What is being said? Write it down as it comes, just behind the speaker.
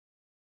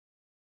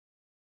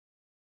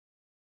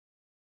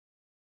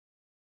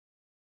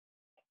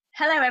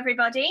Hello,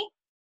 everybody.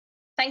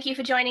 Thank you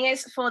for joining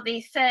us for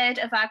the third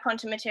of our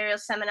quantum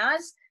materials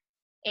seminars.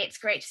 It's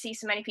great to see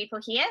so many people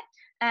here.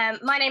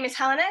 My name is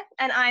Helena,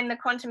 and I'm the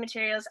Quantum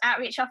Materials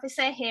Outreach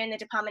Officer here in the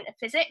Department of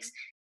Physics.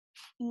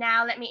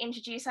 Now let me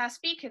introduce our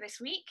speaker this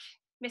week,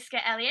 Miska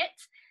Elliot.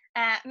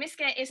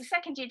 Miska is a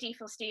second-year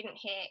DPhil student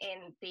here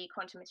in the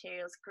Quantum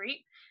Materials group.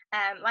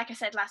 Like I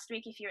said last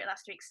week, if you were at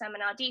last week's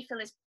seminar,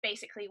 DPhil is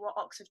basically what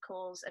Oxford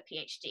calls a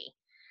PhD.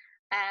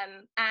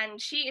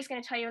 And she is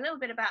going to tell you a little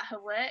bit about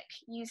her work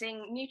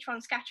using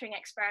neutron scattering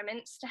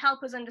experiments to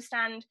help us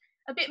understand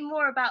a bit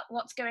more about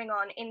what's going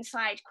on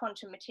inside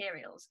quantum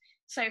materials.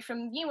 So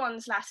from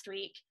muons last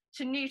week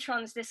to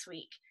neutrons this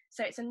week.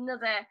 So it's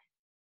another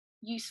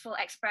useful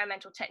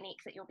experimental technique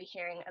that you'll be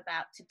hearing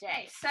about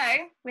today. So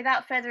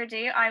without further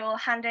ado, I will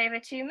hand over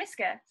to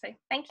Miska. So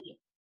thank you.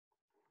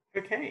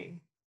 Okay.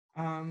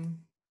 Hi,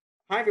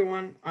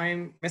 everyone.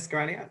 I'm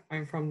Miska Elliot.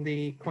 I'm from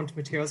the Quantum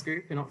Materials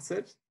group in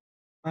Oxford.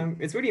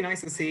 It's really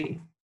nice to see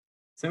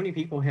so many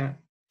people here.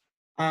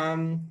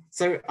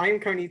 So I'm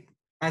currently,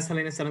 as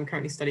Helena said, I'm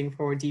currently studying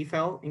for a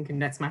DPhil in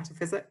Condensed Matter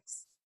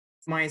Physics.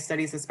 My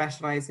studies are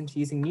specialized into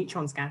using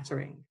neutron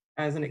scattering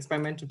as an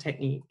experimental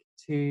technique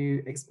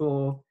to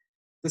explore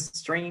the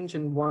strange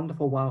and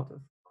wonderful world of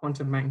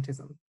quantum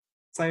magnetism.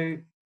 So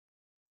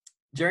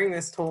during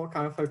this talk,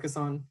 I'll focus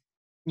on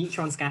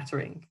neutron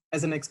scattering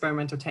as an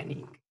experimental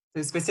technique.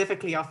 So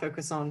specifically, I'll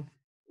focus on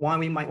why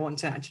we might want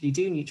to actually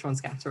do neutron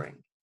scattering,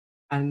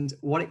 and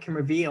what it can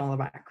reveal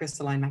about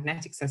crystalline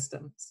magnetic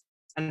systems,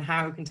 and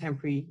how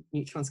contemporary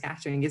neutron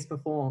scattering is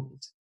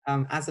performed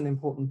as an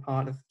important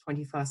part of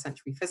 21st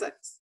century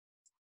physics.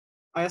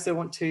 I also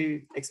want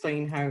to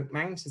explain how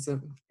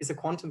magnetism is a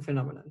quantum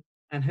phenomenon,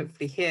 and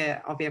hopefully here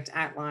I'll be able to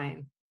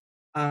outline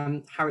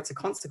how it's a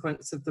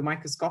consequence of the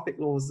microscopic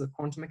laws of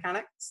quantum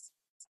mechanics,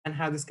 and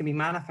how this can be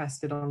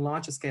manifested on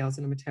larger scales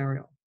in a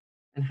material,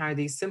 and how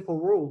these simple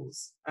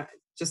rules,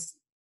 just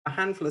a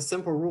handful of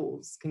simple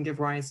rules, can give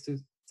rise to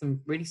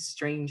some really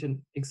strange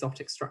and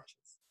exotic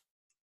structures.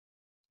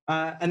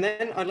 And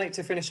then I'd like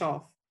to finish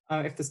off,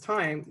 if there's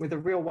time, with a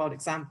real-world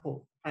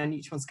example of how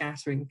neutron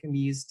scattering can be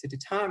used to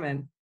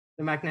determine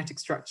the magnetic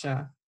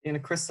structure in a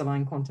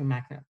crystalline quantum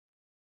magnet.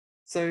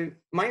 So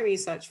my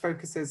research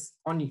focuses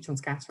on neutron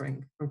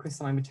scattering from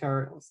crystalline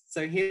materials.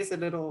 So here's a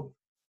little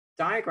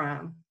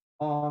diagram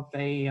of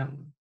a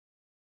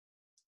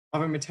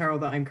material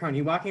that I'm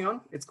currently working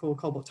on. It's called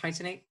cobalt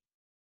titanate.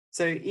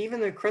 So even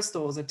though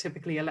crystals are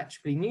typically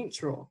electrically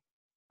neutral,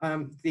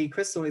 the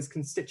crystal is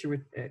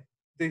constructed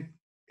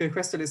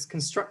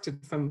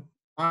from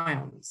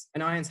ions,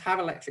 and ions have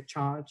electric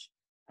charge,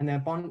 and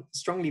they're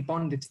strongly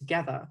bonded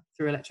together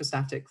through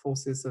electrostatic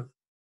forces of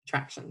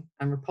attraction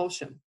and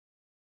repulsion.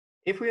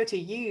 If we were to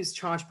use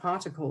charged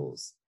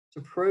particles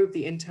to probe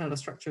the internal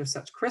structure of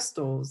such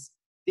crystals,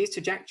 these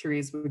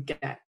trajectories would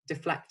get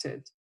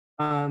deflected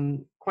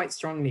quite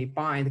strongly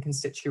by the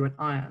constituent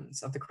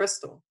ions of the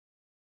crystal.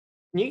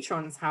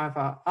 Neutrons,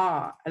 however,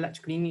 are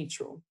electrically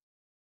neutral,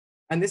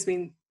 and this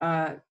means,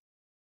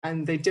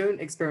 and they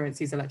don't experience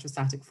these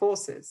electrostatic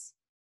forces.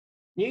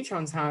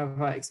 Neutrons,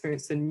 however,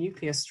 experience the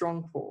nuclear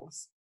strong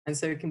force, and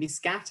so can be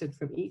scattered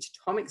from each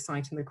atomic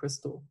site in the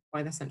crystal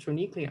by the central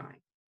nuclei.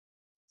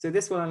 So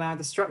this will allow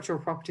the structural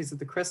properties of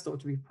the crystal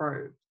to be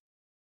probed.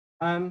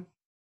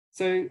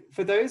 So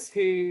for those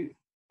who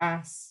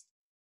asked,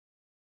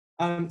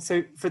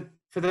 for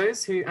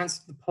those who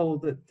answered the poll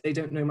that they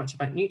don't know much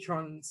about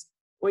neutrons,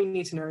 all you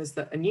need to know is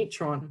that a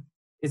neutron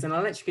is an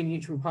electrically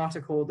neutral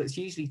particle that's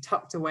usually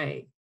tucked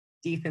away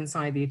deep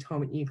inside the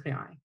atomic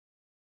nuclei.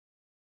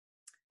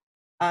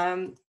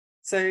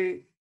 So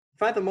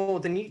furthermore,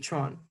 the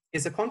neutron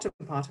is a quantum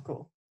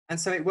particle, and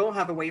so it will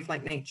have a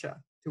wave-like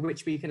nature to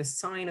which we can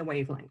assign a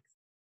wavelength.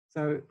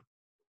 So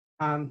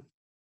I've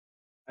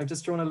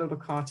just drawn a little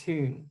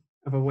cartoon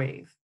of a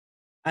wave.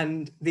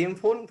 And the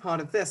important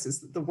part of this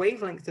is that the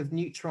wavelength of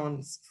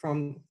neutrons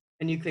from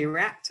a nuclear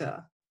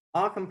reactor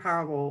are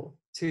comparable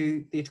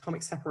to the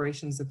atomic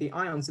separations of the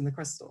ions in the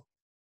crystal.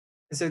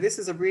 And so this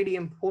is a really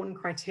important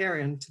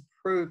criterion to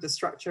probe the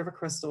structure of a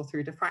crystal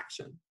through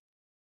diffraction.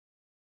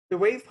 The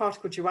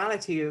wave-particle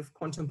duality of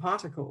quantum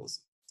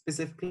particles,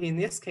 specifically in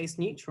this case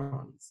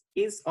neutrons,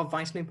 is of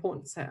vital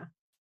importance here.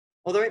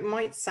 Although it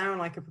might sound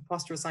like a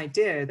preposterous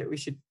idea that we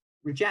should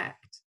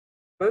reject,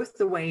 both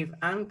the wave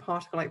and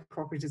particle-like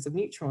properties of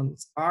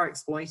neutrons are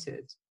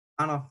exploited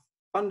and are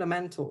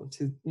fundamental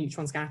to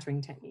neutron scattering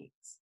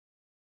techniques.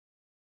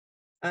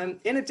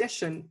 In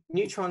addition,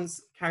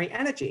 neutrons carry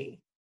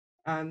energy.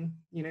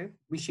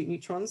 We shoot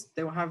neutrons,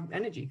 they will have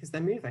energy because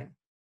they're moving.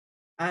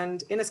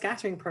 And in a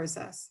scattering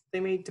process, they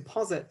may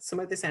deposit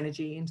some of this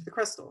energy into the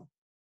crystal.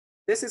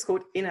 This is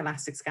called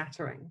inelastic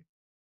scattering.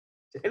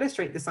 To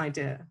illustrate this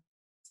idea,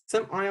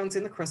 some ions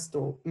in the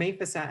crystal may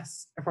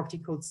possess a property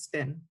called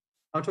spin.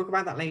 I'll talk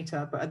about that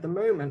later, but at the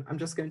moment, I'm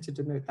just going to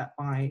denote that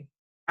by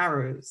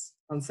arrows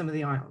on some of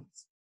the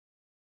ions.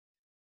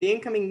 The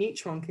incoming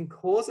neutron can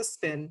cause a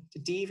spin to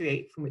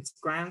deviate from its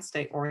ground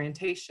state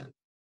orientation,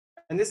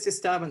 and this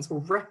disturbance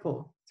will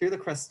ripple through the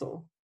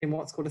crystal in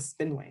what's called a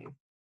spin wave.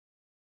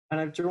 And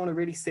I've drawn a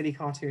really silly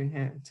cartoon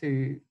here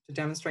to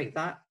demonstrate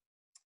that.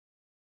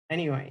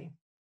 Anyway,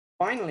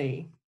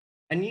 finally,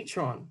 a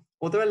neutron,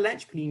 although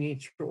electrically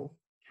neutral,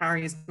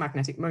 carries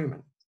magnetic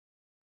moment.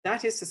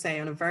 That is to say,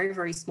 on a very,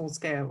 very small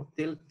scale,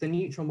 the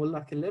neutron will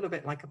look a little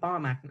bit like a bar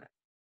magnet.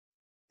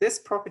 This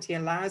property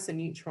allows the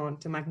neutron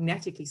to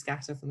magnetically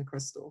scatter from the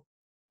crystal,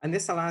 and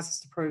this allows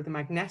us to probe the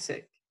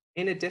magnetic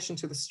in addition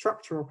to the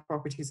structural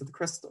properties of the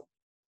crystal.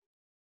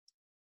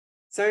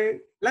 So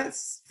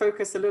let's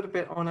focus a little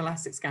bit on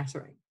elastic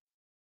scattering.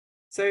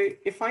 So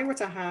if I were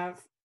to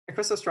have a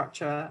crystal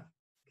structure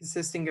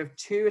consisting of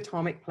two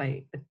atomic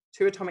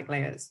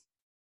layers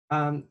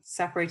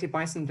separated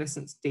by some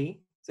distance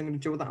d, so I'm going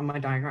to draw that on my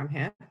diagram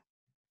here.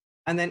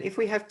 And then if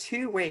we have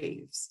two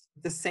waves,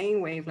 the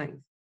same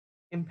wavelength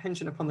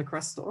impingent upon the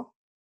crystal,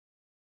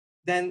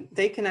 then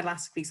they can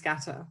elastically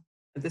scatter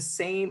at the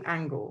same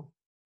angle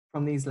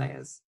from these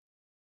layers.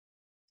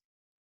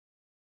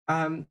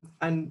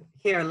 And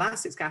here,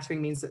 elastic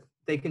scattering means that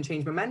they can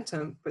change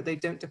momentum, but they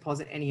don't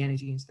deposit any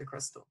energy into the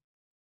crystal.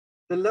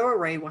 The lower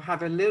ray will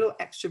have a little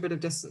extra bit of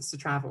distance to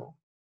travel.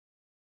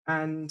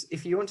 And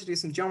if you want to do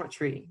some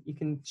geometry, you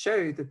can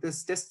show that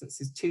this distance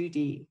is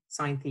 2d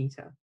sine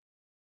theta.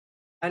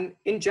 And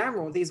in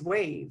general, these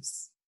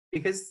waves,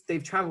 because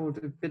they've traveled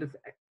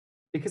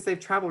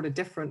a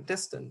different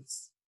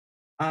distance,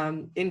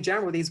 in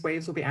general, these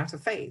waves will be out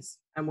of phase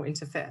and will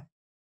interfere.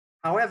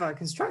 However,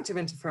 constructive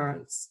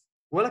interference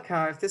will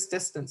occur if this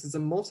distance is a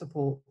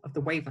multiple of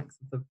the wavelength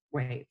of the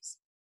waves.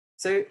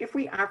 So if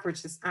we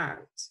average this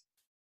out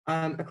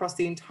across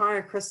the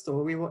entire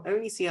crystal, we will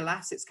only see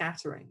elastic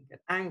scattering at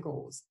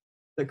angles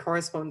that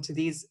correspond to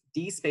these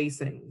d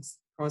spacings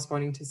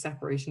corresponding to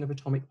separation of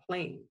atomic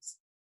planes.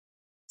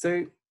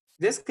 So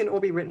this can all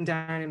be written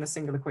down in a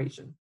single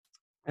equation.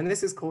 And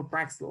this is called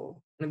Bragg's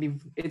law.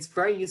 And it's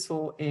very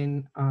useful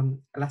in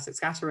elastic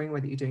scattering,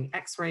 whether you're doing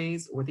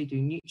X-rays or whether you're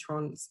doing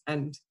neutrons.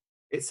 And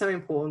it's so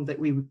important that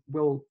we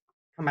will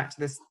come back to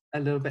this a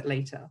little bit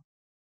later.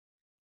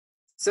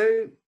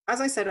 So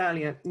as I said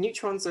earlier,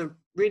 neutrons are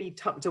really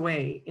tucked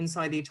away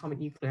inside the atomic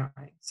nuclei.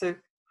 So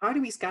how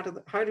do we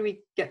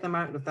get them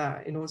out of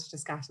there in order to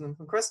scatter them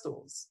from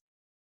crystals?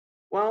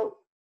 Well,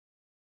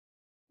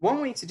 one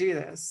way to do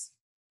this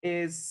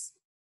is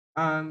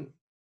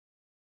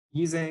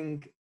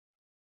using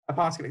a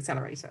particle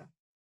accelerator.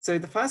 So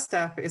the first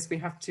step is we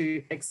have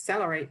to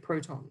accelerate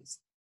protons,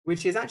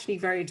 which is actually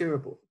very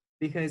doable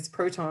because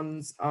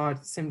protons are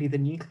simply the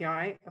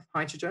nuclei of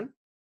hydrogen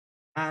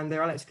and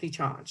they're electrically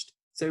charged.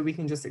 So we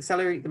can just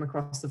accelerate them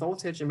across the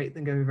voltage and make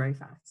them go very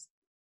fast.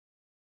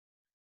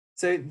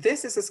 So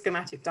this is a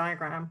schematic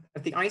diagram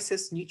of the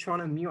ISIS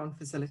neutron and muon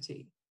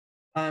facility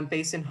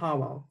based in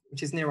Harwell,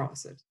 which is near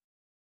Oxford.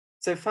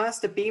 So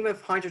first, a beam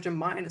of hydrogen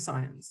minus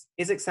ions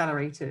is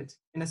accelerated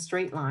in a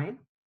straight line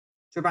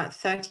to about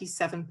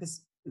 37%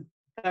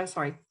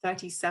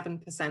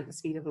 the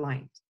speed of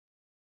light.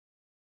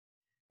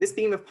 This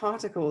beam of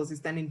particles is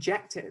then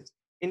injected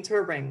into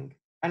a ring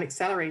and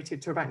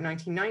accelerated to about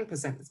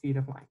 99% the speed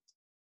of light.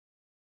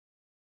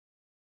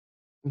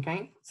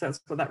 Okay, so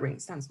that's what that ring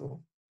stands for.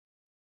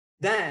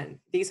 Then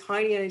these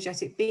highly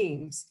energetic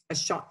beams are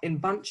shot in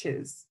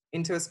bunches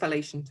into a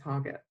spallation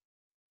target.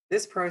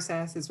 This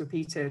process is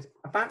repeated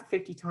about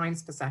 50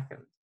 times per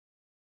second.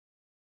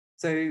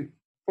 So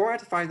 4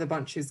 out of 5 of the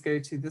bunches go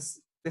to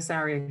this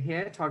area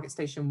here, target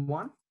station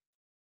 1.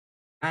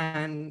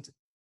 And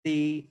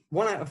the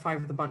 1 out of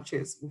 5 of the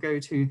bunches will go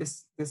to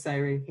this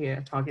area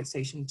here, target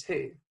station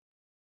 2.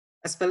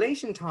 A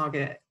spallation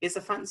target is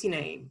a fancy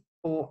name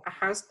for a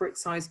house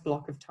brick-sized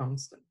block of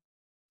tungsten.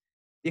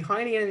 The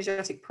highly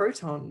energetic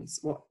protons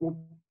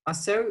are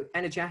so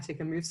energetic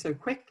and move so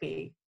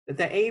quickly that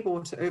they're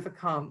able to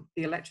overcome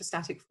the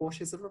electrostatic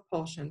forces of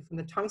repulsion from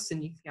the tungsten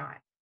nuclei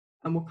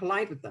and will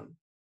collide with them.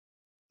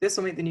 This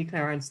will make the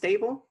nuclei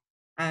unstable,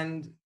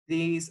 and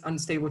these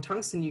unstable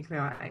tungsten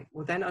nuclei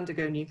will then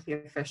undergo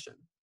nuclear fission.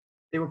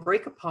 They will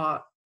break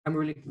apart and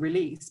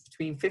release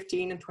between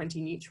 15 and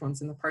 20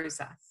 neutrons in the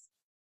process.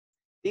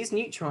 These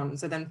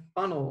neutrons are then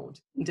funneled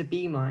into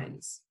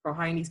beamlines for a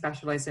highly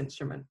specialized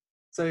instrument.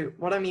 So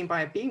what I mean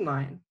by a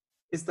beamline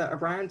is that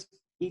around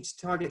each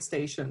target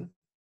station,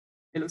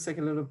 it looks like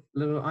a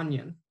little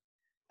onion.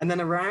 And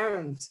then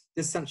around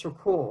this central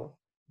core,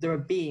 there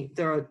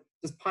are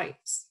just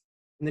pipes.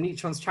 And the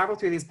neutrons travel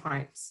through these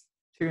pipes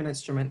to an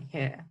instrument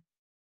here.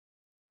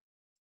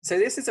 So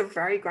this is a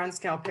very grand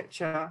scale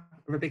picture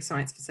of a big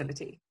science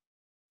facility.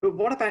 But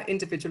what about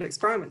individual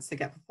experiments that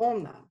get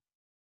performed there?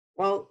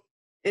 Well,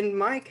 in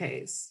my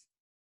case,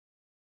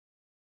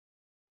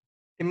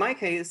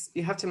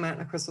 you have to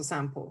mount a crystal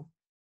sample.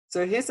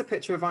 So here's a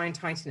picture of iron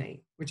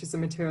titanate, which is the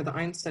material that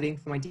I'm studying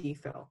for my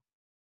DPhil.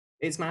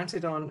 It's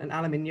mounted on an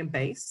aluminium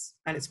base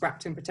and it's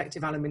wrapped in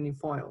protective aluminium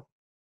foil.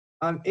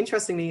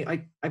 Interestingly,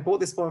 I bought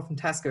this foil from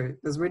Tesco.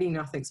 There's really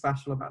nothing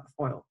special about the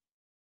foil.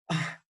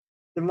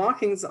 The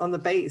markings on the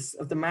base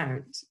of the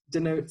mount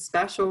denote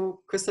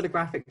special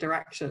crystallographic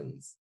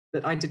directions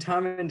that I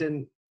determined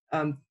in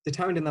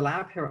the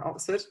lab here at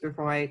Oxford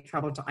before I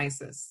traveled to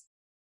ISIS.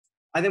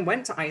 I then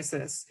went to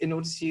ISIS in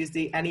order to use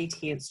the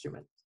LET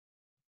instrument,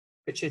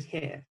 pictured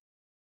here.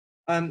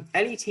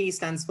 LET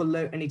stands for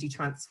low energy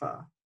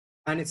transfer,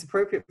 and it's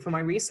appropriate for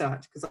my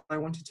research because I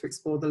wanted to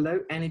explore the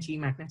low energy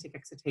magnetic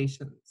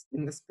excitations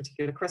in this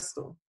particular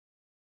crystal.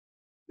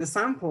 The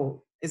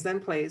sample is then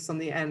placed on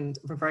the end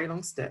of a very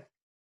long stick,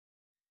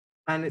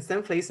 and it's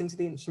then placed into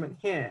the instrument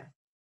here,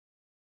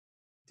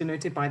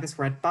 denoted by this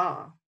red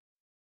bar.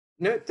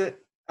 Note that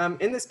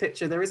in this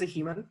picture, there is a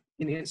human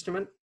in the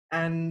instrument,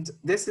 and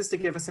this is to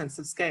give a sense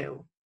of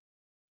scale.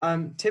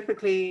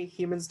 Typically,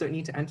 humans don't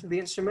need to enter the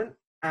instrument,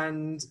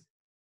 and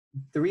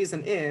the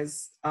reason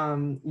is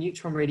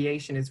neutron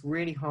radiation is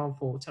really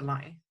harmful to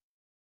life.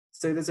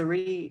 So there's a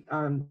really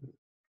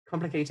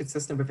complicated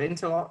system of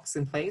interlocks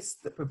in place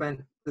that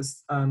prevent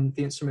this, the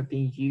instrument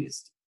being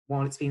used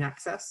while it's being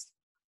accessed.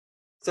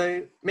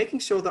 So making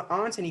sure there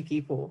aren't any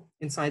people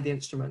inside the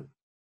instrument,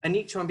 a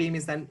neutron beam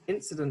is then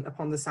incident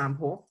upon the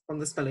sample from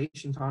the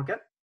spallation target.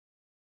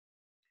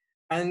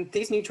 And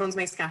these neutrons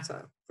may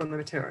scatter from the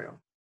material,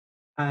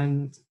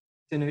 and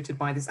denoted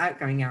by this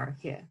outgoing arrow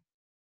here.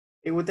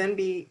 It would then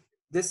be,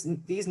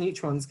 these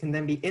neutrons can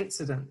then be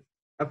incident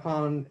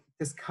upon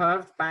this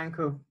curved bank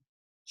of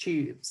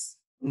tubes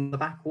on the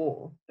back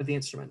wall of the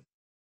instrument.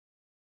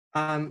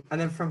 And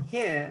then from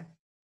here,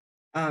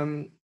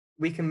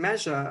 we can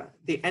measure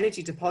the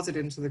energy deposited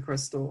into the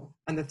crystal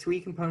and the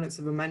 3 components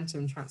of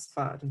momentum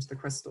transferred into the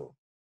crystal.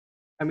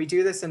 And we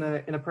do this in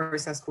a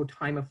process called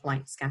time of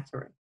flight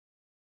scattering.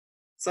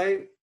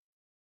 So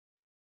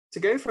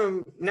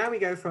now we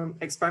go from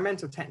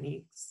experimental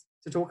techniques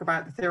to talk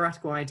about the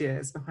theoretical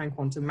ideas behind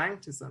quantum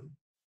magnetism.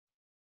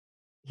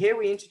 Here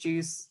we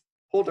introduce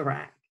Paul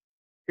Dirac,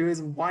 who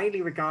is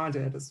widely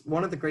regarded as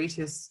one of the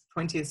greatest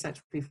 20th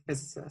century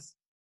physicists.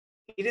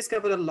 He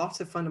discovered a lot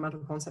of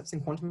fundamental concepts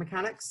in quantum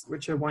mechanics,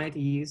 which are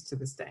widely used to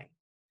this day.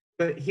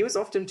 But he was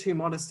often too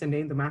modest to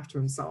name them after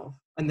himself,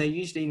 and they're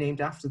usually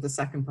named after the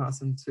second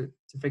person to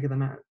figure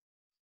them out.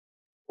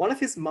 One of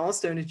his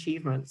milestone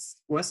achievements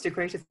was to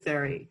create a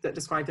theory that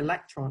described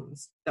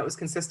electrons that was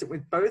consistent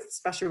with both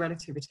special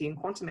relativity and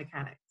quantum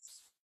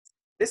mechanics.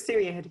 This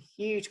theory had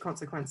huge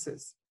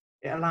consequences.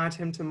 It allowed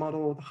him to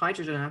model the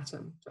hydrogen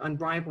atom to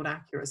unrivaled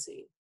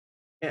accuracy.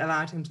 It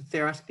allowed him to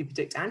theoretically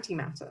predict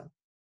antimatter.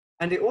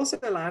 And it also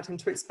allowed him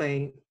to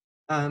explain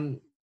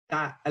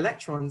that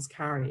electrons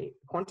carry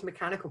a quantum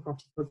mechanical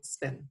property called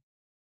spin.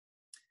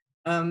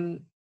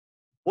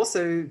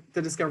 Also,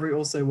 the discovery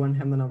also won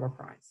him the Nobel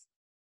Prize.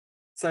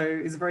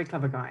 So he's a very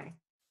clever guy.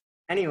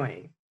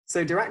 Anyway,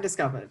 so Dirac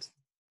discovered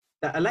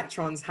that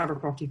electrons have a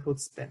property called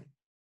spin.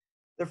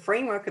 The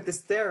framework of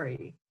this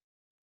theory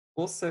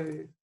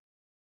also,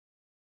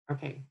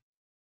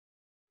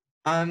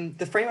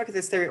 the framework of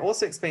this theory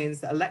also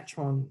explains that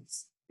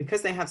electrons,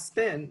 because they have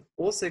spin,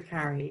 also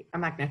carry a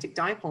magnetic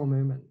dipole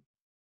moment.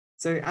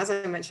 So as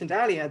I mentioned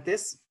earlier,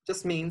 this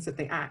just means that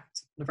they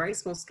act on a very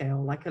small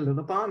scale like a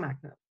little bar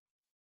magnet.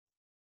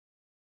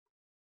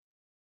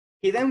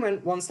 He then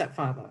went one step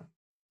further,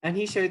 and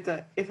he showed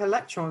that if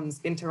electrons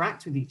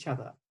interact with each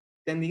other,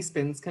 then these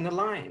spins can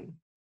align.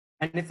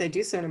 And if they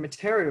do so in a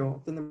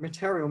material, then the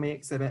material may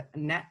exhibit a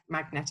net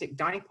magnetic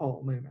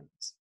dipole moment.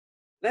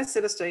 Let's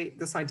illustrate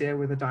this idea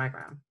with a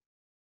diagram.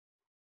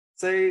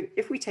 So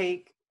if we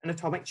take an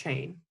atomic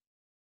chain,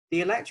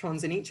 the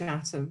electrons in each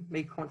atom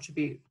may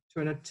contribute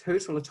to a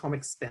total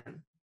atomic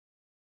spin.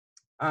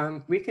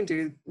 We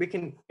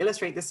can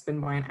illustrate this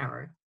spin by an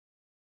arrow,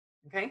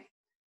 okay?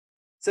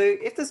 So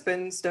if the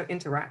spins don't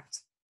interact,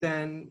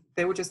 then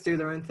they will just do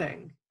their own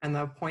thing and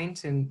they'll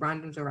point in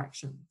random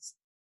directions.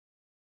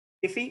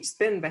 If each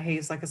spin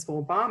behaves like a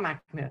small bar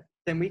magnet,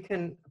 then we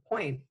can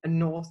point a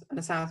north and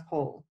a south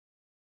pole.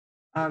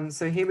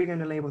 So here we're going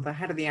to label the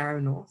head of the arrow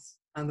north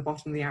and the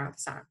bottom of the arrow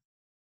south.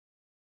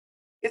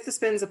 If the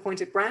spins are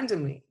pointed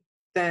randomly,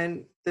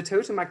 then the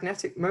total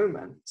magnetic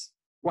moment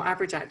will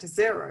average out to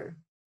 0.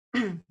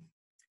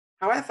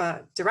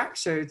 However, Dirac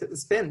showed that the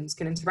spins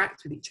can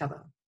interact with each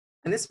other,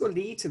 and this will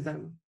lead to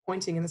them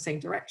pointing in the same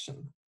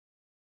direction.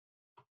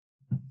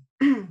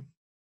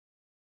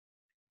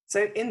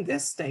 So in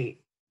this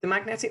state, the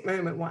magnetic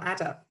moment will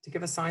add up to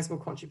give a sizable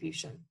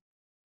contribution.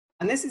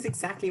 And this is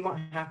exactly what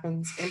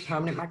happens in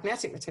permanent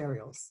magnetic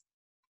materials.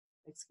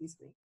 Excuse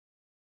me.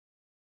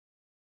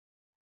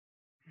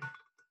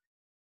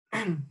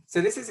 So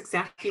this is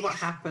exactly what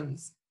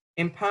happens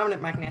in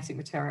permanent magnetic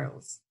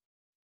materials,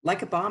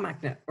 like a bar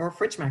magnet or a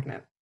fridge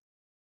magnet.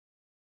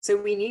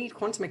 So we need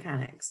quantum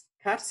mechanics,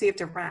 courtesy of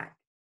Dirac,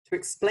 to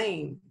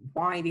explain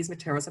why these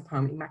materials are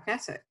permanently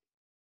magnetic,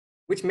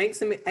 which makes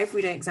them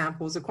everyday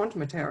examples of quantum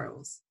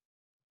materials.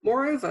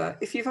 Moreover,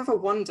 if you've ever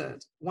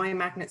wondered why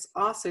magnets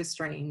are so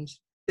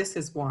strange, this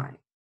is why.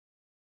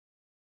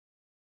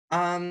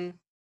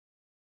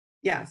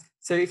 Yes,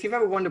 so if you've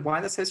ever wondered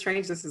why they're so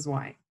strange, this is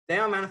why. They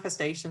are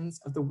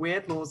manifestations of the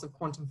weird laws of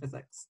quantum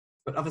physics,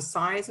 but of a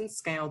size and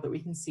scale that we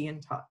can see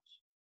and touch.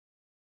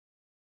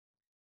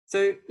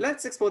 So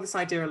let's explore this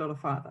idea a little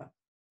further.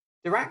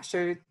 Dirac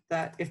showed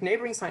that if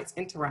neighboring sites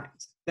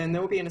interact, then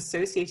there will be an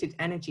associated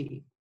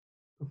energy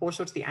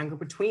proportional to the angle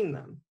between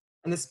them.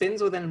 and the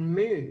spins will then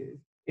move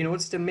in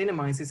order to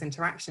minimize this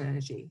interaction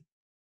energy.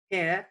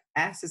 Here,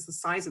 S is the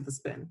size of the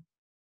spin,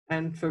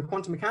 and for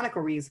quantum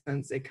mechanical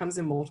reasons, it comes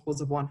in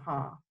multiples of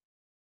 1/2.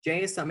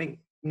 J is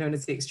something known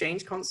as the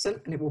exchange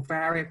constant, and it will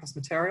vary across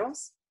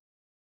materials.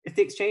 If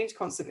the exchange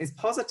constant is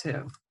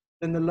positive,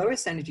 then the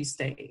lowest energy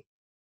state,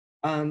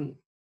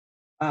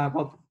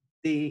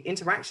 the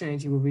interaction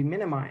energy will be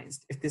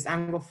minimized if this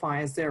angle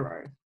phi is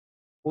 0.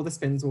 All the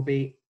spins will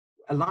be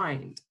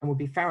aligned and will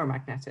be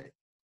ferromagnetic.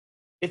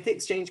 If the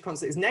exchange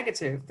constant is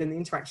negative, then the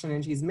interaction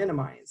energy is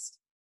minimized.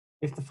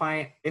 If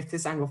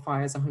this angle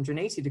phi is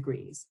 180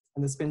 degrees,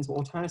 and the spins will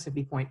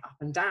alternatively point up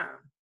and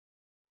down.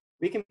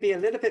 We can be a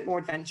little bit more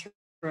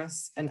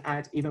adventurous and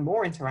add even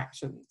more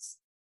interactions.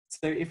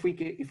 So if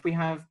we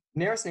have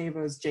nearest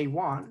neighbors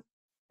J1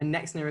 and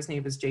next nearest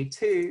neighbors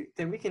J2,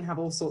 then we can have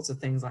all sorts of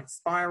things like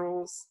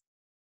spirals,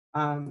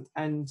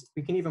 and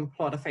we can even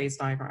plot a phase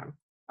diagram.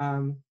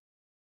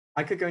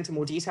 I could go into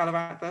more detail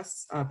about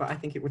this, but I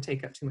think it would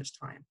take up too much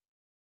time.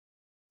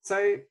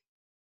 So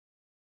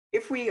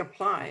if we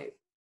apply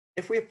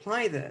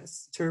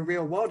this to a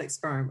real world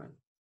experiment,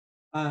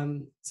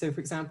 so for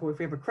example, if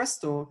we have a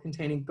crystal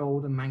containing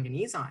gold and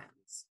manganese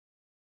ions,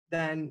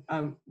 then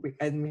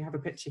we have a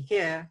picture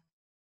here.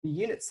 The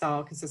unit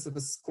cell consists of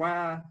a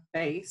square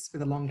base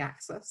with a long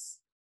axis.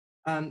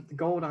 The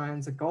gold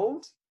ions are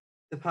gold,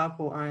 the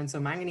purple ions are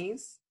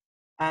manganese,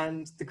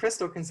 and the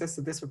crystal consists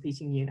of this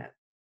repeating unit.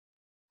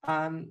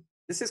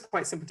 This is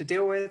quite simple to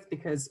deal with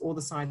because all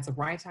the sides are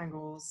right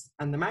angles,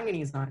 and the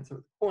manganese ions are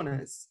at the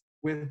corners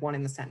with one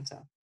in the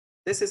center.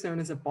 This is known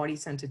as a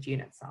body-centered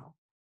unit cell.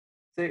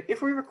 So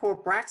if we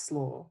record Bragg's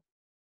law,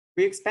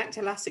 we expect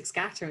elastic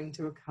scattering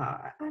to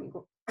occur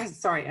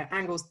at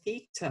angles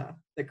theta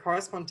that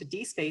correspond to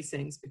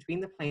d-spacings between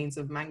the planes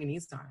of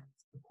manganese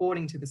ions,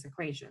 according to this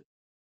equation.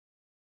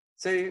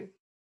 So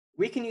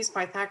we can use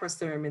Pythagoras'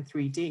 theorem in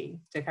 3D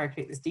to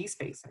calculate this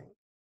d-spacing.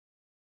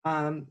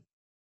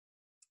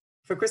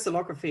 For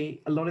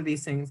crystallography, a lot of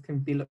these things can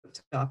be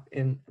looked up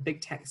in a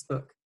big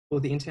textbook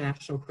called the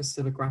International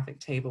Crystallographic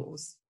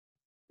Tables.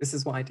 This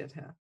is what I did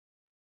here.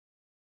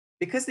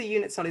 Because the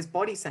unit cell is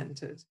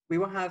body-centered, we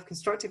will have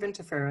constructive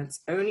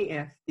interference only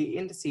if the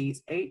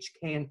indices H,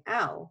 K, and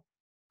L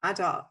add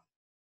up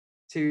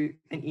to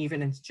an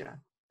even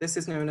integer. This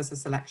is known as the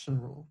selection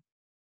rule.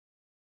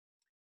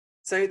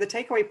 So the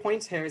takeaway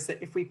point here is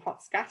that if we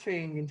plot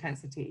scattering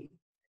intensity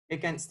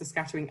against the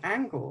scattering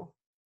angle,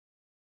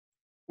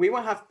 we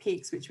will have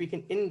peaks which we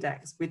can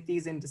index with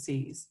these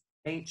indices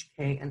H,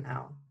 K, and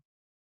L.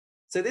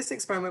 So this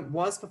experiment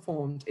was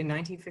performed in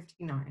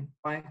 1959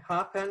 by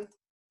Herpen.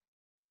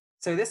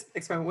 So this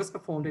experiment was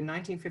performed in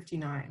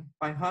 1959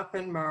 by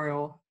Herpen,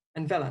 Muriel,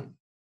 and Villen.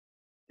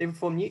 They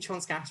performed neutron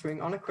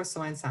scattering on a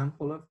crystalline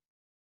sample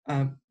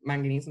of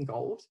manganese and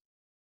gold,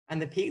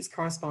 and the peaks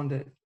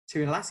corresponded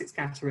to elastic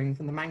scattering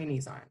from the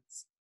manganese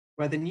ions,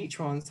 where the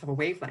neutrons have a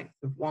wavelength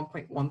of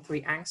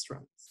 1.13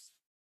 angstroms.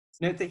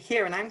 Note that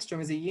here an angstrom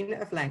is a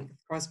unit of length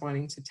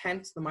corresponding to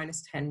 10 to the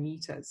minus 10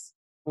 meters,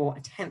 or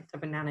a tenth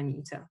of a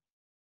nanometer.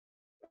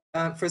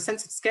 For a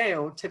sense of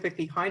scale,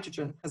 typically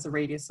hydrogen has a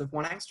radius of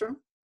 1 angstrom,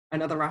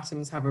 and other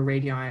atoms have a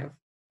radii of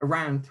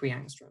around 3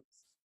 angstroms.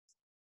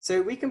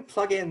 So we can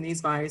plug in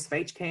these values of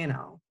H, K, and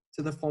L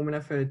to the formula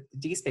for the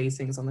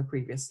d-spacings on the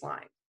previous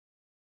slide.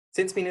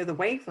 Since we know the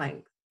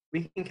wavelength,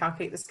 we can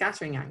calculate the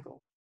scattering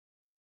angle.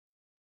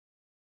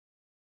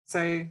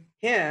 So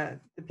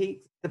here,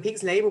 the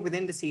peaks labeled with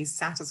indices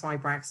satisfy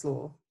Bragg's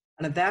law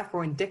and are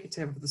therefore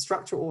indicative of the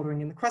structural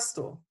ordering in the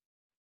crystal.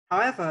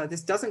 However,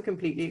 this doesn't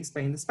completely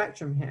explain the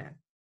spectrum here.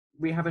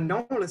 We have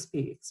anomalous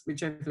peaks,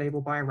 which are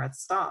labeled by a red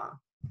star.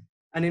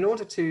 And in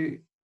order to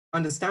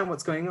understand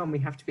what's going on, we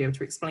have to be able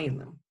to explain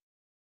them.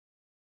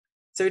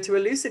 So to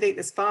elucidate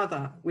this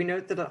further, we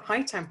note that at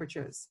high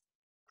temperatures,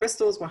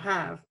 crystals will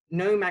have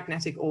no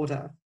magnetic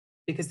order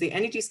because the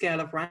energy scale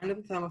of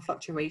random thermal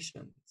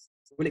fluctuations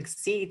will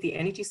exceed the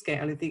energy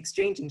scale of the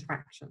exchange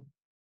interaction.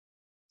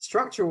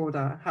 Structural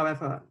order,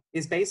 however,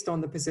 is based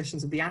on the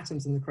positions of the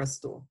atoms in the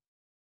crystal.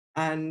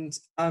 And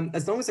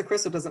as long as the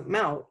crystal doesn't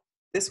melt,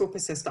 this will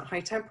persist at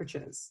high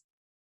temperatures.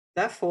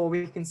 Therefore,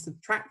 we can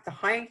subtract the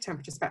high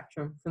temperature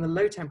spectrum from the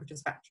low temperature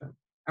spectrum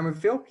and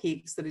reveal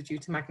peaks that are due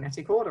to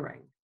magnetic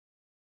ordering.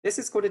 This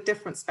is called a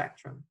difference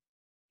spectrum.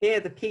 Here,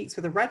 the peaks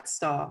with a red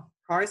star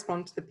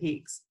correspond to the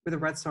peaks with a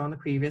red star on the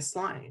previous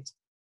slide,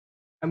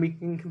 and we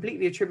can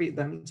completely attribute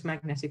them to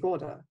magnetic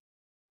order.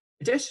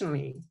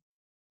 Additionally,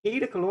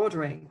 helical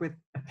ordering with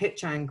a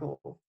pitch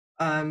angle,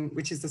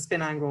 which is the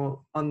spin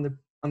angle on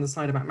the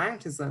slide about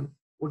magnetism,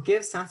 will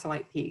give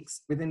satellite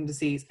peaks with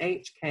indices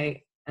H,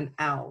 K, and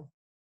L,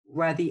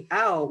 where the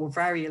L will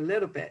vary a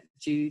little bit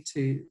due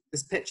to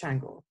this pitch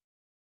angle.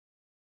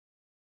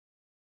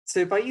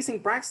 So by using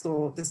Bragg's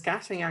law, the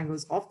scattering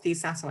angles of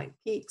these satellite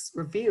peaks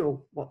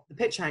reveal what the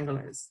pitch angle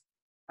is.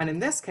 And in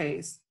this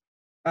case,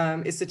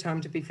 it's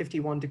determined to be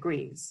 51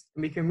 degrees.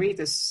 And we can read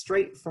this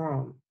straight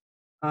from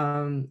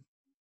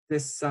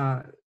this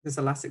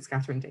elastic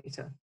scattering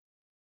data.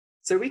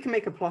 So we can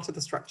make a plot of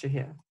the structure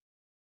here.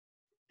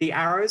 The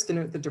arrows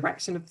denote the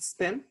direction of the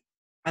spin,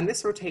 and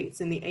this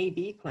rotates in the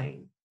AB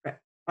plane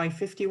by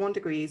 51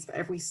 degrees for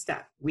every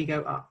step we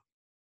go up.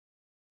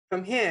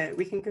 From here,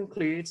 we can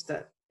conclude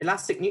that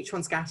elastic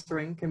neutron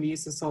scattering can be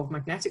used to solve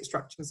magnetic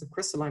structures of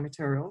crystalline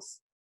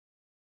materials.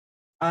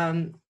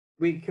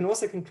 We can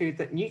also conclude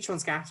that neutron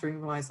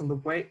scattering relies on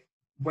the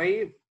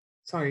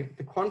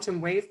the quantum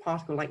wave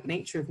particle-like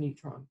nature of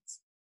neutrons.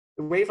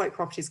 The wave-like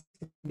properties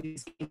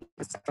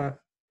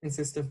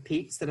consist of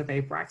peaks that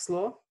obey Bragg's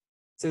law,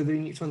 so the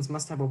neutrons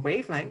must have a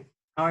wavelength.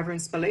 However, in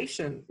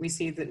spallation, we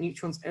see that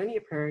neutrons only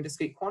appear in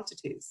discrete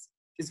quantities,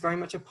 which is very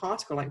much a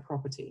particle-like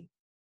property.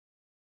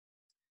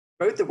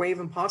 Both the wave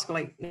and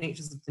particle-like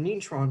natures of the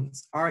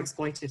neutrons are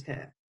exploited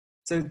here.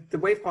 So the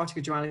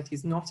wave-particle duality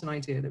is not an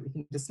idea that we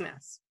can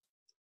dismiss.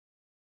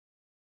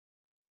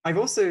 I've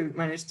also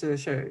managed to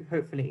show,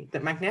 hopefully,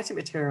 that magnetic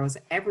materials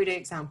are everyday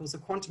examples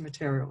of quantum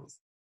materials.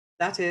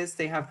 That is,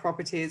 they have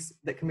properties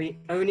that can be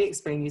only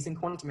explained using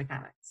quantum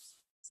mechanics.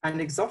 And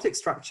exotic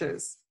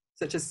structures,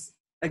 such as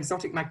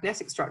exotic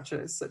magnetic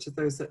structures, such as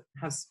those that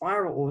have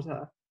spiral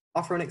order,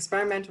 offer an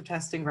experimental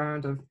testing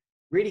ground of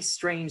really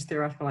strange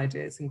theoretical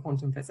ideas in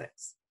quantum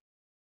physics.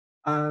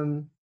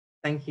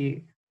 Thank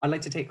you. I'd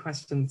like to take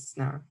questions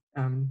now,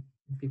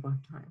 if people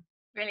have time.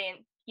 Brilliant.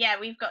 Yeah,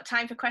 we've got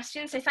time for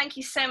questions. So thank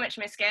you so much,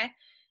 Miska,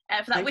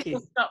 for that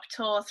whistle-stop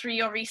tour through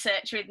your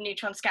research with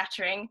neutron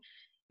scattering.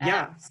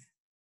 Yes.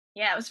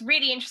 Yeah, it was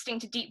really interesting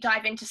to deep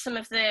dive into some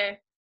of the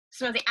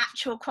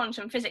actual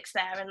quantum physics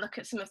there and look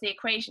at some of the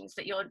equations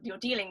that you're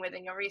dealing with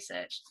in your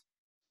research.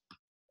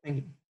 Thank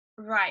you.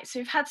 Right, so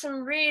we've had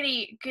some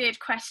really good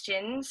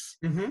questions.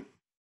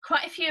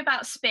 Quite a few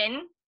about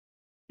spin.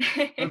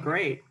 Oh,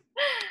 great.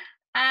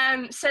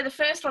 So the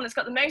first one that's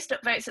got the most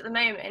upvotes at the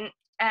moment,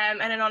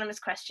 an anonymous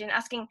question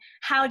asking,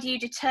 how do you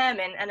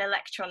determine an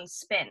electron's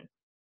spin?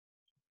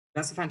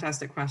 That's a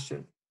fantastic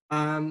question.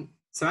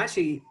 So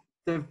actually,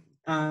 the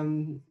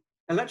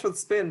electron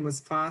spin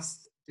was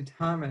first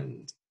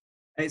determined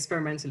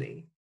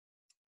experimentally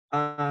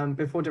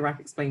before Dirac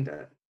explained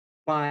it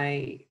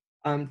by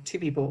two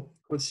people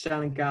called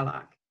Stern and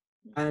Gerlach.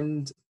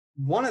 And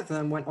one of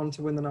them went on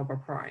to win the Nobel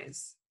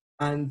Prize,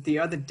 and the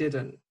other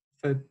didn't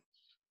for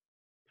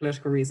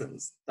political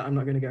reasons that I'm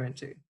not going to go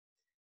into.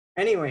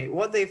 Anyway,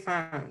 what they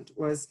found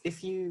was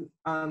if you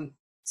have an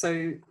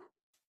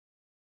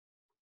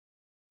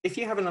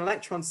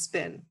electron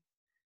spin,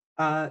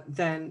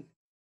 then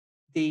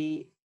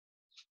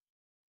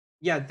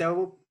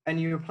and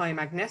you apply a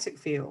magnetic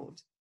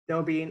field, there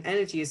will be an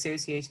energy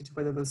associated to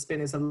whether the spin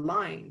is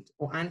aligned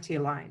or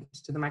anti-aligned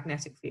to the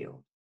magnetic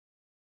field.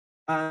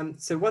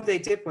 So what they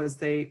did was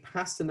they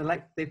passed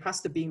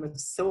a beam of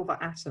silver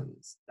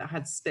atoms that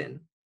had spin,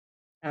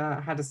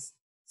 had a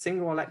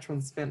single electron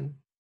spin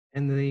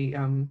in the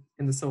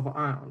silver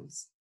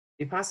ions.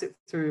 They passed it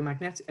through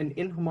an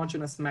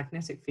inhomogeneous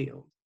magnetic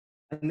field,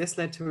 and this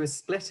led to a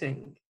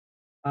splitting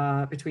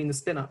between the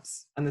spin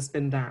ups and the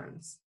spin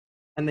downs.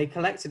 And they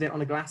collected it on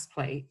a glass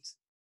plate.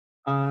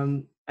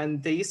 And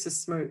they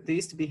used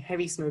to be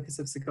heavy smokers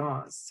of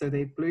cigars. So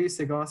they blew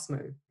cigar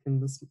smoke,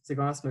 and the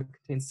cigar smoke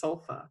contained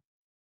sulfur,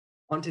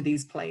 onto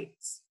these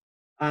plates.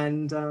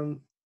 And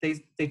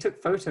they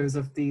took photos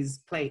of these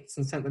plates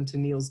and sent them to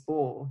Niels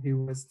Bohr,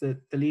 who was the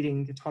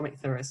leading atomic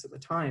theorist at the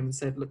time, and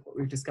said, look what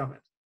we've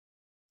discovered.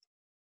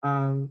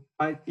 I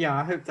hope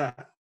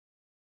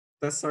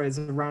sorry, it's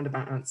a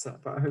roundabout answer,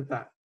 but I hope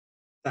that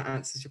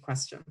answers your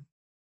question.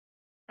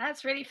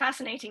 That's really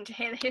fascinating to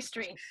hear the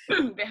history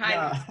behind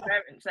the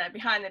experiments there,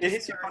 behind the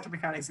history of quantum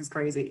mechanics is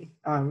crazy.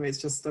 It's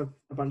just a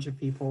bunch of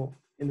people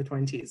in the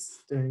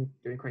 1920s doing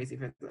crazy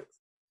physics.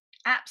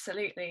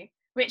 Absolutely.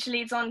 Which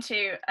leads on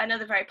to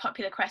another very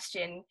popular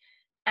question.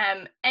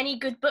 Any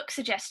good book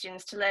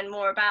suggestions to learn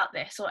more about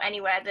this, or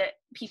anywhere that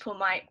people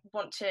might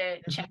want to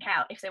check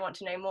out if they want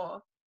to know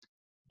more?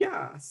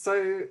 Yeah,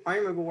 so I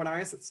remember when I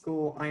was at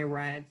school, I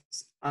read,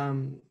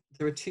 there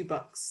were 2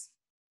 books.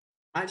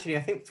 Actually,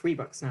 I think 3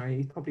 books now.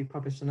 He probably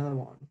published another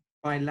one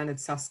by Leonard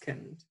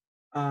Susskind.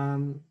 He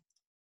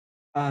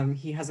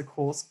has a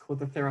course called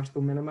The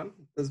Theoretical Minimum.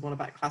 There's one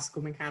about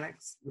classical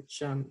mechanics,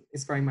 which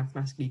is very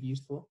mathematically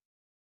beautiful.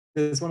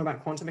 There's one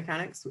about quantum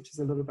mechanics, which is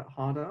a little bit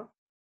harder.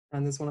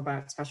 And there's one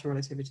about special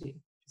relativity,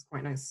 which is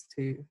quite nice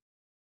to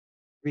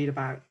read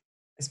about,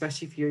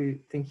 especially if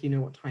you think you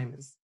know what time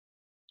is.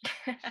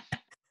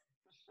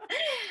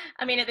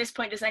 I mean, at this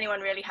point, does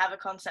anyone really have a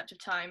concept of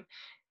time?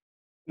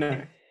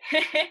 No.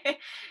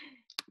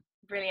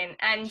 Brilliant.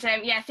 And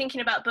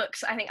thinking about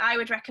books, I think I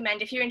would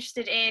recommend, if you're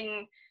interested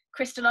in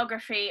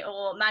crystallography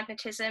or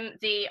magnetism,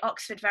 the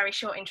Oxford Very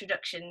Short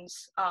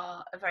Introductions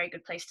are a very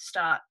good place to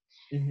start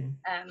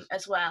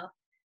as well.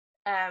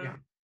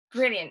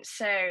 Brilliant.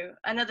 So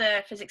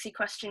another physicsy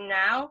question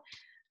now.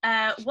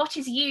 What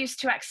is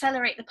used to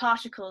accelerate the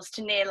particles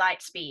to near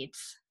light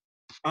speeds?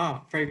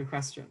 Very good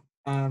question.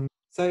 That's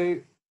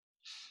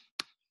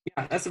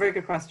a very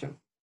good question.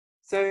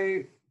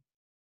 So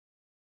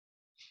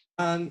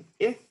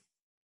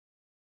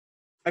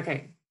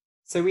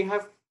so we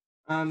have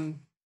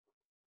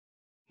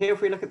here,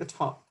 if we look at the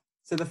top,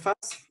 so the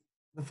first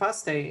the first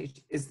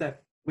stage is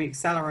that we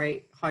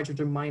accelerate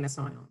hydrogen minus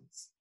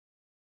ions.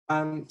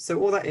 So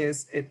all that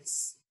is,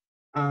 it's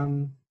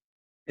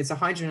a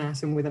hydrogen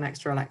atom with an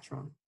extra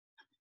electron.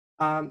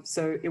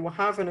 So it will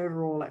have an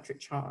overall electric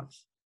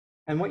charge.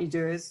 And what you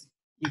do is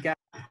you get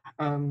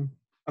a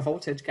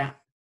voltage gap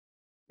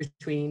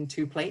between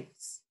two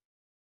plates.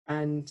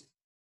 And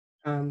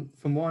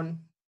from one,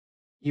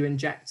 you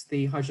inject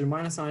the hydrogen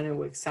minus ion, it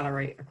will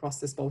accelerate across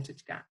this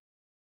voltage gap.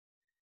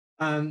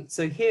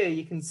 So here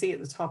you can see at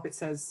the top, it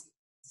says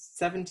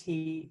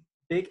 70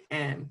 big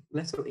M,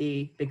 little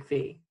e, big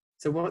V.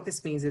 So what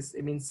this means is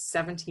it means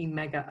 70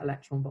 mega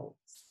electron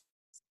volts.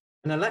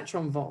 An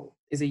electron volt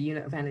is a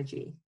unit of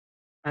energy,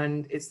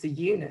 and it's the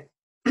unit,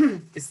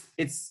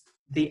 it's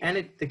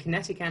the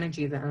kinetic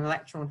energy that an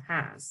electron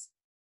has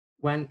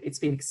when it's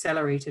being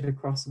accelerated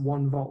across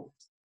 1 volt.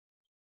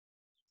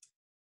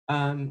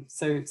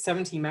 So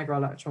 70 mega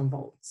electron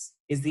volts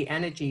is the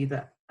energy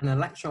that an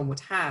electron would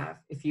have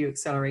if you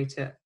accelerate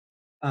it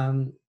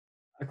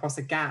across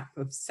a gap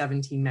of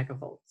 70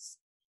 megavolts.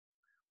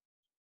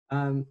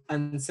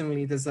 And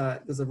similarly, there's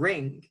a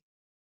ring.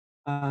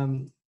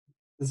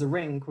 There's a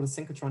ring called a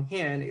synchrotron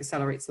here, and it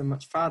accelerates them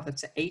much farther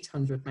to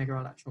 800 mega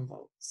electron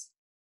volts.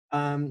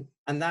 And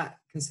that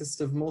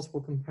consists of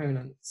multiple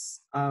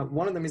components.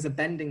 One of them is a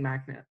bending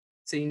magnet.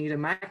 So you need a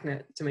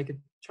magnet to make a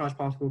charged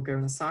particle go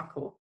in a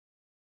circle.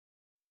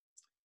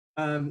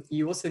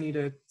 You also need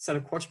a set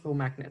of quadrupole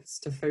magnets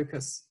to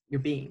focus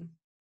your beam.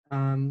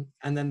 And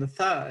then the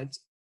third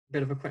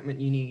bit of equipment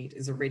you need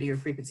is a radio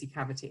frequency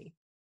cavity.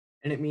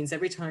 And it means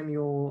every time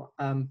your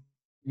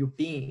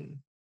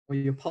beam or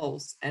your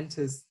pulse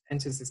enters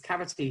this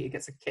cavity, it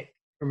gets a kick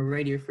from a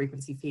radio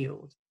frequency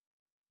field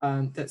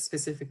that's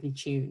specifically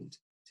tuned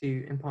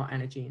to impart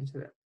energy into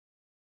it.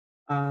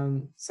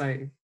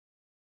 So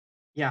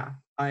yeah,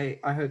 I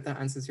hope that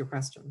answers your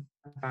question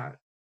about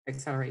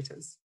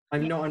accelerators.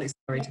 I'm not an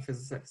accelerator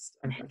physicist.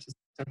 I just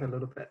took a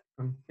little bit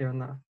from here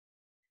and there.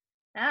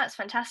 That's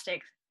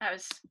fantastic. That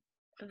was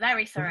a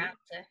very thorough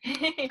answer.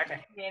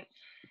 Okay.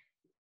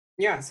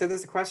 Yeah, so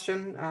there's a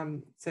question.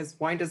 It says,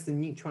 why does the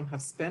neutron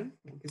have spin?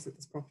 What gives it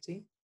this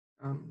property?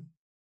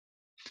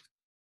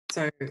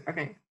 So,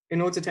 okay, in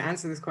order to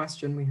answer this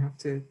question, we have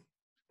to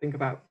think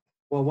about,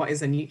 well, what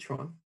is a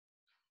neutron?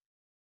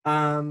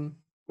 Well,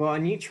 a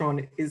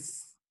neutron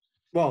is,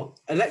 well,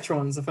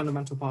 electrons are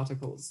fundamental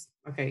particles.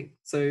 Okay,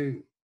 so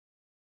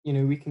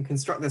we can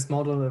construct this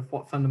model of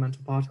what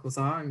fundamental particles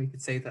are, and we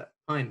could say that,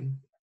 fine,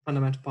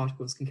 fundamental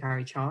particles can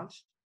carry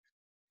charge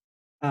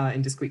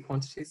in discrete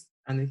quantities,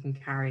 and they can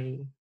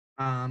carry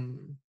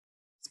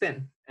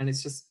spin, and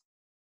it's just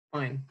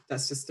fine.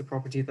 That's just the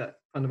property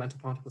that fundamental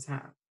particles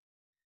have.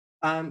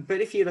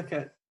 But if you look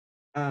at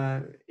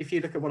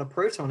what a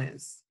proton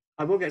is,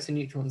 I will get to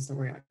neutrons, don't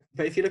worry.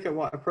 But if you look at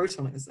what a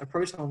proton is, a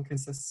proton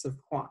consists of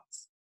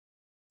quarks.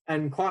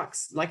 And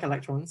quarks, like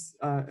electrons,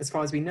 as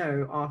far as we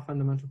know, are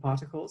fundamental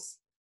particles.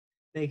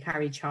 They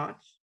carry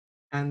charge,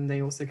 and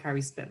they also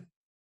carry spin.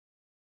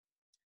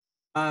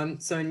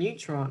 So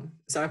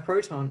a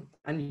proton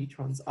and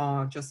neutrons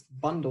are just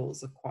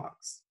bundles of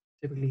quarks,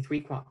 typically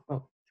three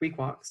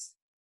quarks,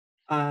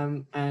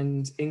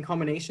 and in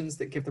combinations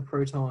that give the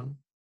proton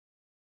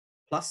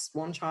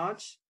 +1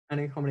 charge, and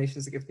in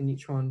combinations that give the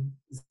neutron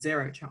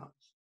 0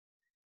 charge.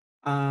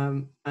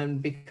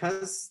 And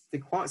because the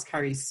quarks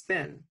carry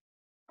spin,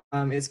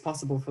 it's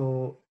possible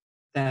for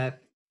a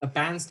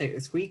band state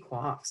of 3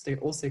 quarks to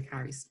also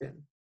carry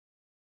spin.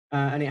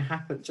 And it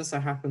just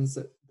so happens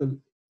that the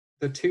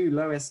 2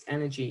 lowest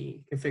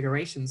energy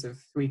configurations of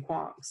 3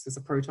 quarks is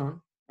a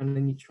proton and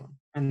a neutron,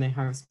 and they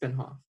have spin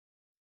half.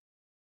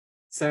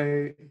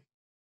 So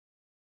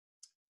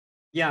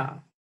yeah,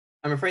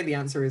 I'm afraid the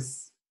answer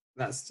is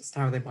that's just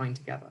how they bind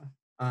together.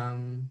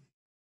 Cool.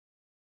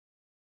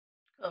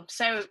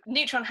 So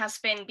neutron has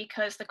spin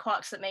because the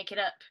quarks that make it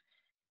up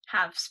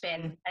have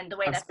spin, and the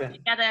way they're put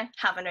together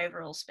have an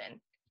overall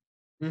spin.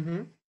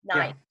 Mm-hmm. Nice,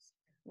 yeah.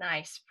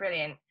 Nice,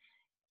 brilliant.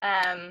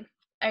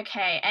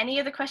 Okay, any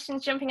other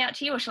questions jumping out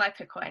to you, or shall I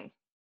pick one?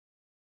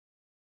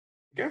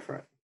 Go for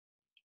it.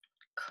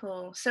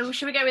 Cool. So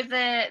should we go with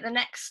the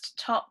next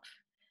top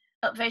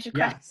upvoted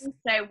question?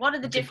 So what are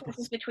the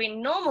differences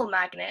between normal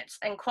magnets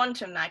and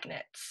quantum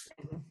magnets?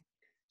 Mm-hmm.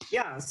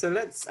 Yeah, so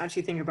let's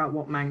actually think about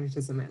what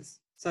magnetism is.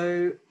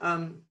 So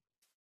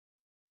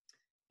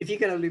if you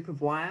get a loop of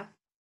wire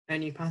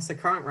and you pass a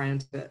current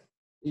around it,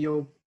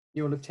 you'll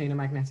obtain a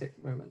magnetic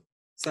moment.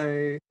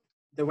 So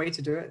the way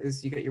to do it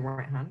is you get your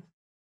right hand,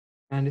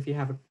 and if you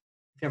have a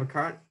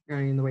current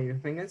going in the way of your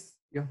fingers,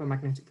 you have a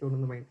magnetic field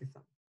in the way of your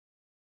thumb.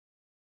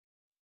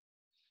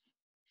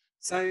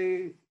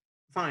 So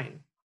fine.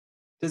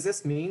 Does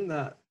this mean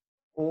that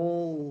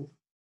all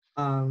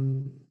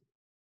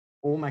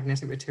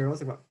magnetic materials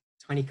have got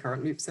tiny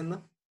current loops in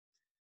them?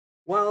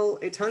 Well,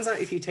 it turns out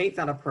if you take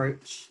that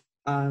approach,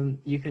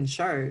 you can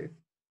show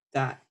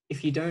that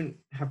if you don't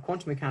have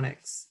quantum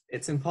mechanics,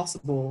 it's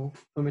impossible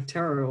for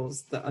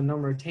materials that are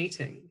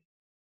non-rotating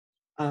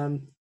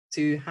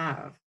to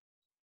have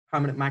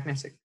permanent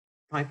magnetic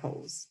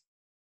dipoles.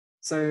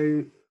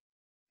 So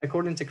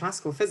according to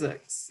classical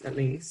physics, at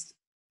least,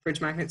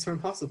 fridge magnets are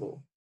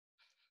impossible.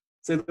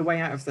 So the way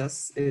out of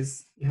this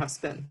is you have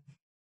spin.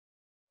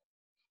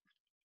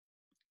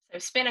 So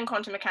spin and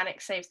quantum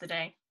mechanics saves the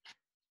day.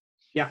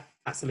 Yeah,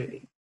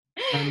 absolutely.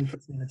 And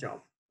puts me in a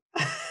job.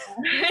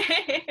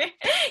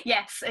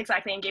 Yes,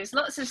 exactly, and gives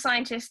lots of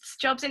scientists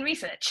jobs in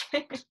research.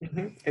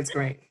 It's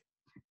great.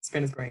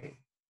 Spin is great.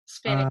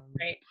 Spin is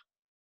great.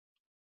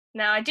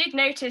 Now, I did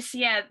notice,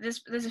 yeah,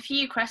 there's a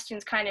few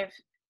questions kind of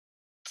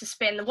to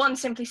spin. The one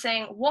simply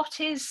saying, what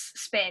is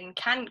spin?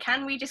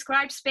 Can we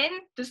describe spin?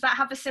 Does that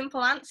have a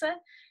simple answer?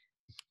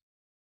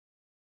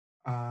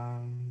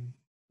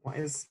 What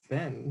is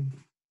spin?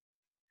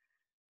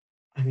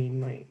 I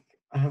mean, like,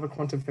 I have a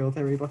quantum field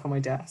theory book on my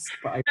desk,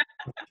 but I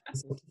don't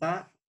resort to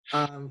that.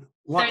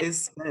 What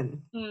is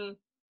spin?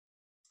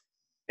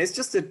 It's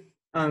just a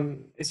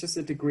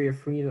degree of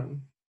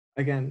freedom.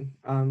 Again,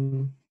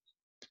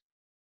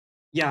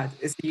 yeah,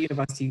 it's the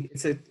university.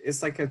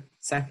 It's like a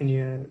second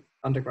year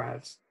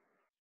undergrad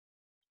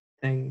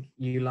thing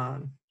you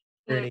learn,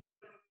 really.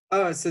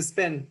 Oh, so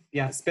spin.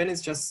 Yeah, spin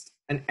is just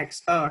an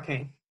X. Oh,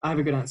 okay. I have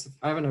a good answer.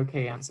 I have an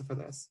okay answer for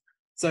this.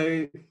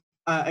 So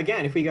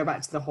again, if we go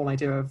back to the whole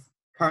idea of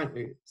current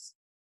loops,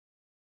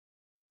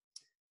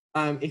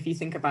 if you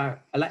think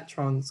about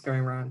electrons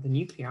going around the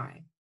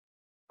nuclei,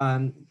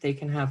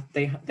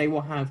 they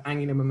will have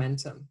angular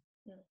momentum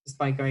just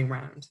by going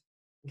round.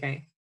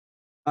 Okay.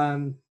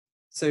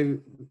 So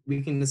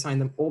we can assign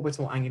them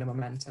orbital angular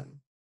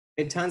momentum.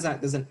 It turns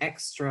out there's an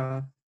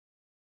extra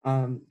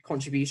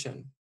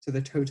contribution to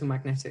the total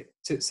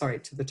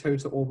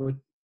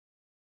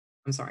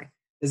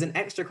there's an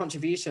extra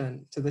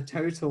contribution to the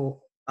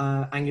total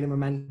angular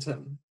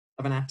momentum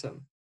of an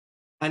atom.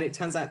 And it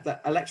turns out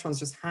that electrons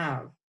just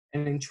have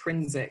an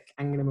intrinsic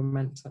angular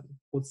momentum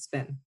called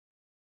spin.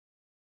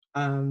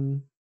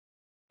 And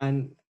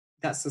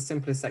that's the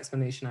simplest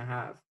explanation I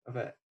have of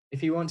it.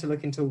 If you want to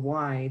look into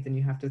why, then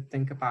you have to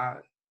think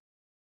about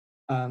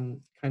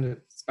kind of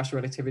special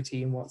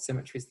relativity and what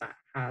symmetries that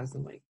has,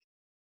 and like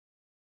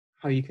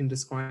how you can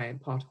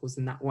describe particles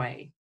in that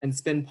way. And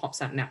spin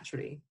pops out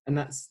naturally, and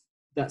that's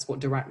what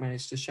Dirac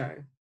managed to show.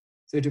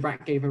 So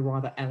Dirac gave a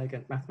rather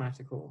elegant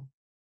mathematical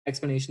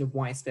explanation of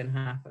why spin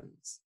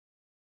happens,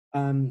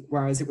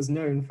 whereas it was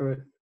known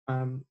for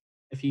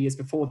a few years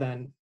before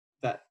then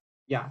that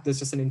there's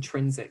just an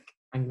intrinsic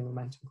angular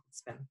momentum called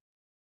spin.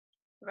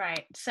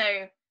 Right.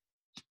 So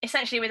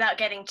essentially, without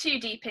getting too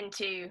deep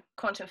into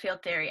quantum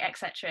field theory,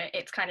 etc.,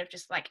 it's kind of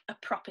just like a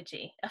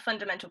property, a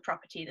fundamental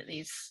property that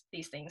these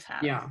things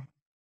have. Yeah.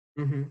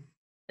 Mm-hmm.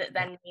 That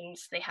then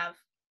means they have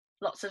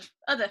lots of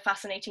other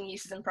fascinating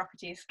uses and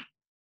properties.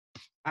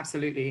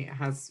 Absolutely. It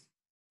has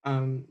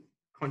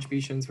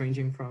contributions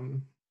ranging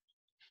from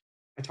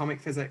atomic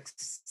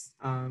physics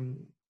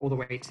all the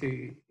way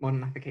to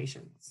modern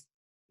applications.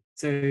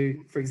 So,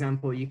 for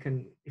example,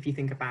 if you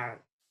think about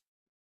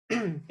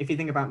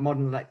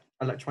modern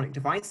electronic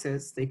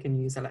devices, they can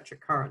use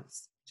electric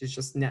currents, which is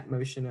just net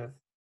motion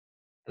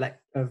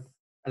of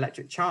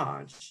electric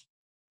charge.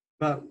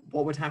 But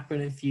what would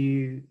happen if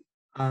you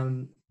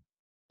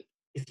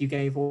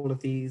gave all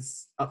of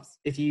these up,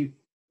 if you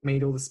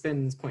made all the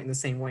spins pointing the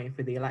same way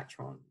for the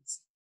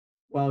electrons?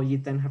 Well,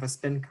 you'd then have a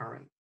spin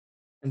current.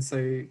 And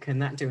so can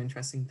that do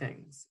interesting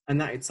things? And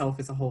that itself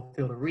is a whole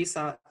field of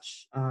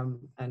research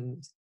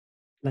and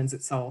lends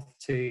itself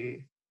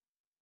to,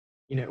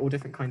 all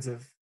different kinds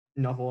of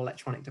novel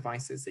electronic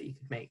devices that you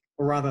could make,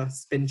 or rather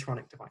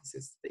spintronic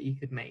devices that you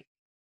could make.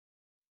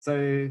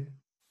 So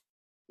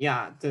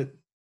yeah,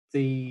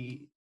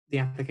 the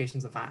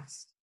applications are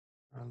vast.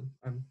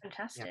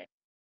 Fantastic. Yeah.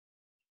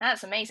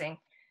 That's amazing.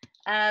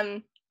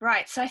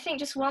 Right, so I think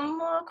just one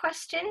more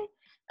question,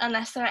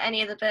 unless there are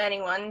any other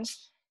burning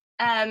ones.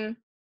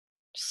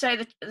 So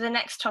the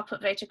next top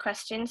upvoted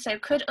question, so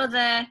could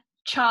other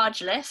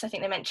chargeless, I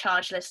think they meant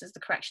chargeless as the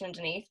correction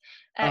underneath.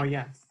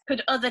 Yes.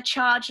 Could other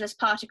chargeless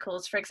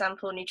particles, for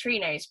example,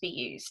 neutrinos, be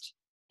used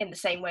in the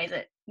same way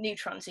that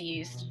neutrons are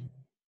used?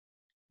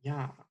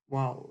 Yeah,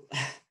 well,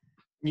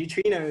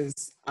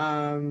 neutrinos,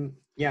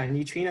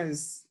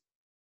 neutrinos,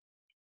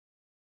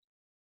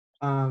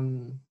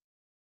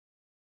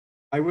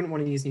 I wouldn't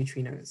want to use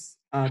neutrinos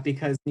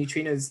because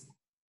neutrinos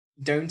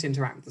don't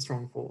interact with the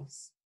strong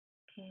force.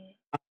 Okay.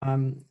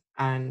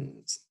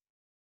 And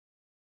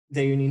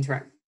they only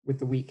interact with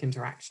the weak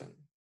interaction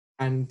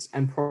and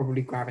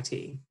probably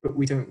gravity, but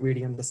we don't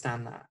really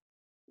understand that.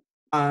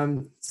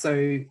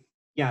 So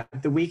yeah,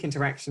 the weak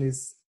interaction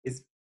is,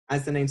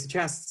 as the name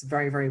suggests,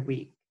 very, very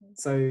weak.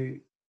 So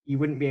you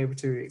wouldn't be able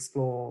to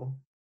explore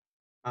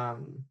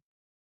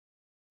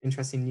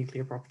interesting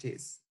nuclear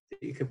properties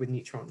that you could with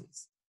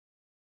neutrons.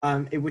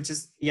 It would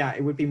just,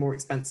 it would be more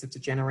expensive to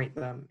generate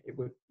them. It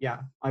would,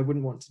 I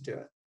wouldn't want to do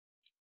it.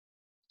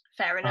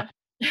 Fair enough.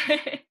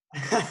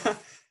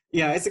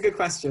 Yeah, it's a good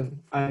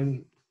question.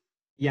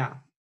 Yeah.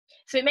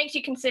 So it makes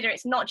you consider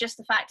it's not just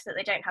the fact that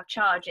they don't have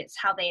charge, it's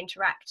how they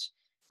interact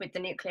with the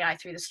nuclei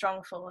through the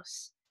strong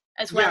force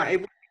as well. Yeah,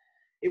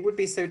 it would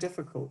be so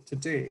difficult to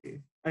do.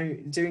 I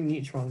mean, doing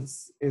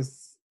neutrons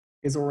is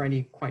is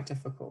already quite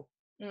difficult.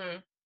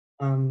 Mm.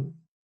 Um,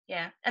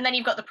 Yeah, and then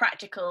you've got the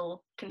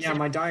practical yeah,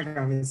 my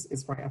diagram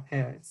is right up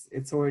here.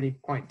 It's already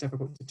quite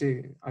difficult to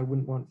do. I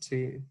wouldn't want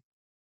to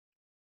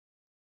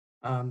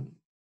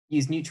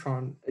use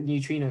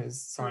neutrinos,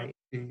 sorry,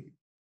 to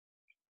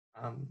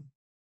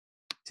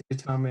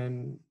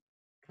determine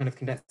kind of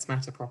condensed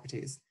matter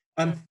properties.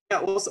 Yeah,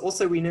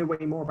 also we know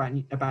way more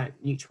about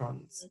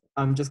neutrons,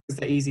 just because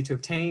they're easy to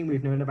obtain.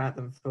 We've known about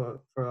them for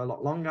a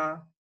lot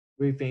longer.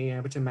 We've been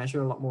able to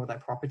measure a lot more of their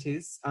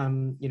properties.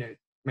 You know,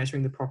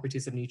 measuring the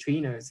properties of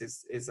neutrinos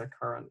is a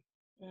current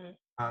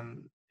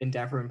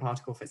endeavor in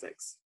particle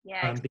physics.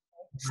 Yeah, have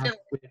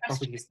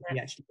properties that we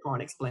actually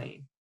can't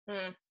explain.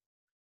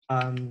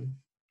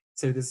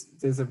 So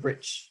there's a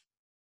rich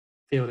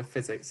field of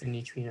physics in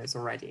neutrinos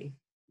already.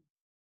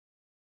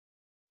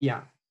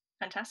 Yeah.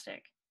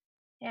 Fantastic.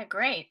 Yeah,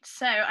 great.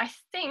 So I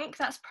think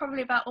that's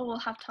probably about all we'll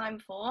have time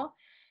for.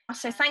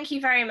 So thank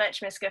you very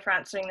much, Miska, for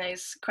answering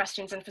those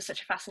questions and for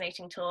such a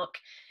fascinating talk.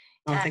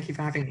 Oh, thank you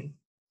for having me.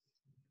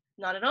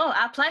 Not at all,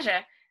 our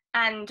pleasure.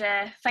 And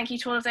thank you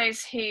to all of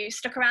those who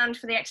stuck around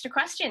for the extra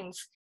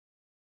questions.